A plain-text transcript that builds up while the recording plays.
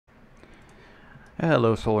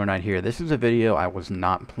Hello, Solar Knight here. This is a video I was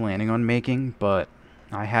not planning on making, but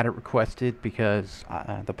I had it requested because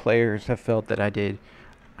the players have felt that I do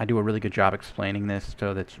a really good job explaining this,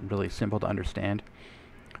 so that's really simple to understand.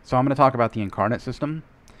 So I'm going to talk about the incarnate system.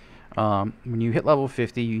 When you hit level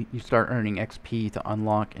 50, you start earning XP to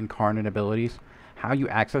unlock incarnate abilities. How you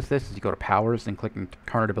access this is you go to powers and click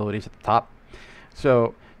incarnate abilities at the top.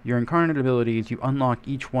 So your incarnate abilities, you unlock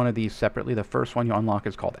each one of these separately. The first one you unlock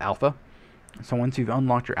is called Alpha. So once you've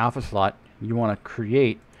unlocked your alpha slot, you want to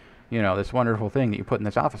create, this wonderful thing that you put in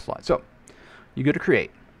this alpha slot. So you go to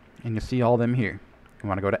create, and you see all them here. You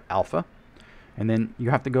want to go to alpha, and then you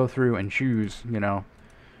have to go through and choose,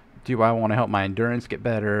 do I want to help my endurance get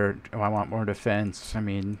better? Do I want more defense? I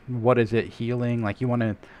mean, what is it? Healing? Like, you want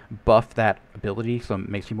to buff that ability so it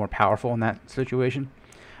makes you more powerful in that situation.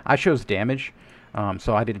 I chose damage,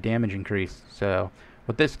 so I did a damage increase. So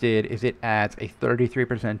what this did is it adds a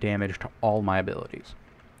 33% damage to all my abilities.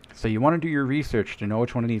 So you want to do your research to know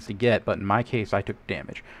which one it needs to get, but in my case I took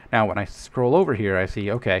damage. Now when I scroll over here I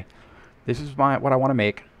see, okay, this is what I want to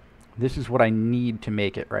make. This is what I need to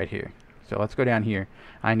make it right here. So let's go down here.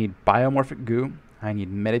 I need biomorphic goo, I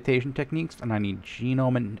need meditation techniques, and I need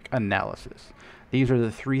genome analysis. These are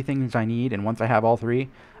the three things I need, and once I have all three,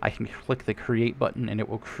 I can click the create button and it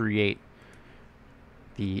will create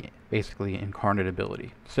the basically incarnate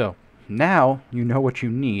ability. So now you know what you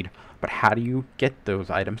need, but how do you get those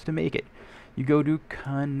items to make it? You go to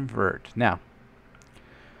convert. Now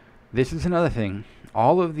this is another thing.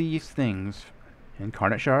 All of these things,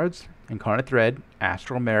 incarnate shards, incarnate thread,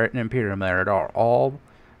 astral merit, and imperial merit, are all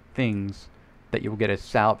things that you will get as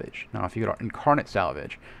salvage. Now if you go to incarnate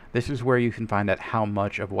salvage, this is where you can find out how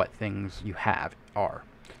much of what things you have are.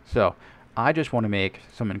 So I just want to make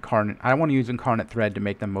some incarnate. I want to use incarnate thread to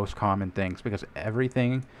make the most common things, because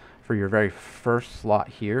everything for your very first slot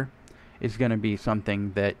here is going to be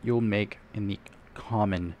something that you'll make in the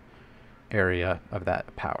common area of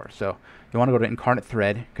that power. So you want to go to incarnate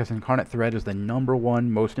thread, because incarnate thread is the #1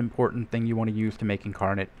 most important thing you want to use to make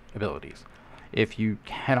incarnate abilities. If you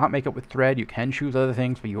cannot make it with thread, you can choose other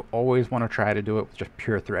things, but you always want to try to do it with just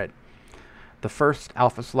pure thread. The first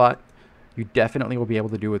alpha slot you definitely will be able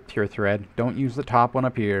to do with pure thread. Don't use the top one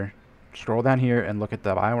up here. Scroll down here and look at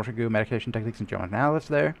the biomorphic goo, medication techniques, and genome analysis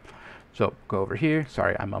there. So go over here.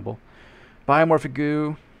 Sorry, I mumble. Biomorphic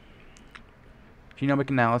goo, genomic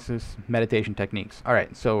analysis, meditation techniques.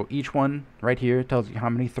 Alright, so each one right here tells you how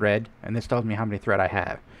many thread, and this tells me how many thread I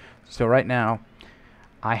have. So right now,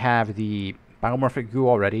 I have the biomorphic goo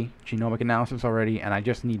already, genomic analysis already, and I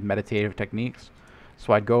just need meditative techniques.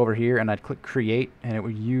 So I'd go over here and I'd click create, and it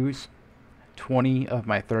would use 20 of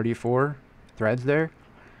my 34 threads there,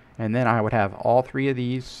 and then I would have all three of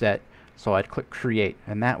these set. So I'd click create,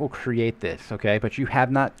 and that will create this, okay? But you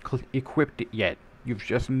have not equipped it yet. You've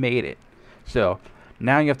just made it. So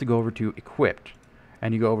now you have to go over to equipped,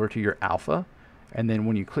 and you go over to your alpha, and then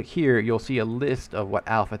when you click here you'll see a list of what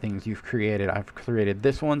alpha things you've created. I've created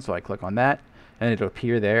this one, so I click on that and it'll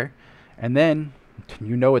appear there, and then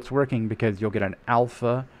you know it's working because you'll get an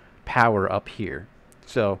alpha power up here.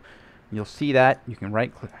 So you'll see that. You can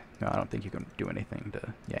right click. No, I don't think you can do anything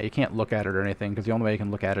to, yeah, you can't look at it or anything, because the only way you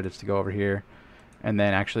can look at it is to go over here, and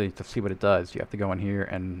then actually to see what it does you have to go in here,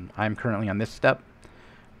 and I'm currently on this step.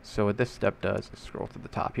 So what this step does is scroll to the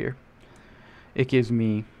top here. It gives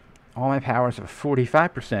me all my powers of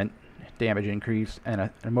 45% damage increase and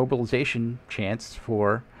a immobilization chance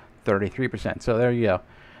for 33%. So there you go.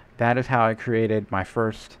 That is how I created my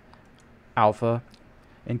first alpha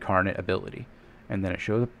incarnate ability. And then it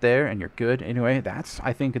shows up there and you're good. Anyway, that's,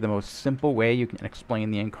 I think, the most simple way you can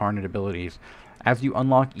explain the incarnate abilities. As you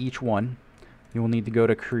unlock each one, you will need to go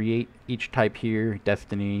to create each type here,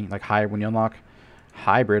 destiny, like hybrid. When you unlock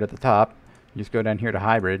hybrid at the top, you just go down here to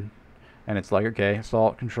hybrid, and it's like, okay,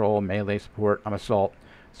 assault, control, melee, support. I'm assault,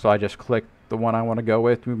 so I just click the one I want to go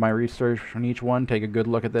with, move my research on each one, take a good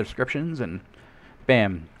look at the descriptions, and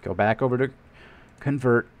bam, go back over to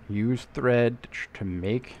convert, use thread to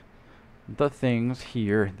make the things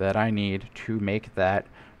here that I need to make that,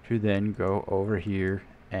 to then go over here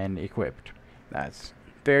and equipped. That's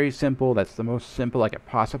very simple. That's the most simple I could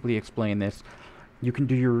possibly explain this. You can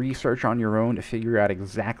do your research on your own to figure out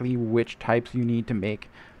exactly which types you need to make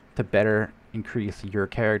to better increase your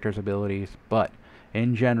character's abilities, but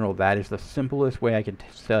in general that is the simplest way I can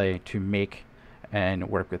say to make and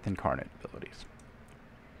work with incarnate abilities.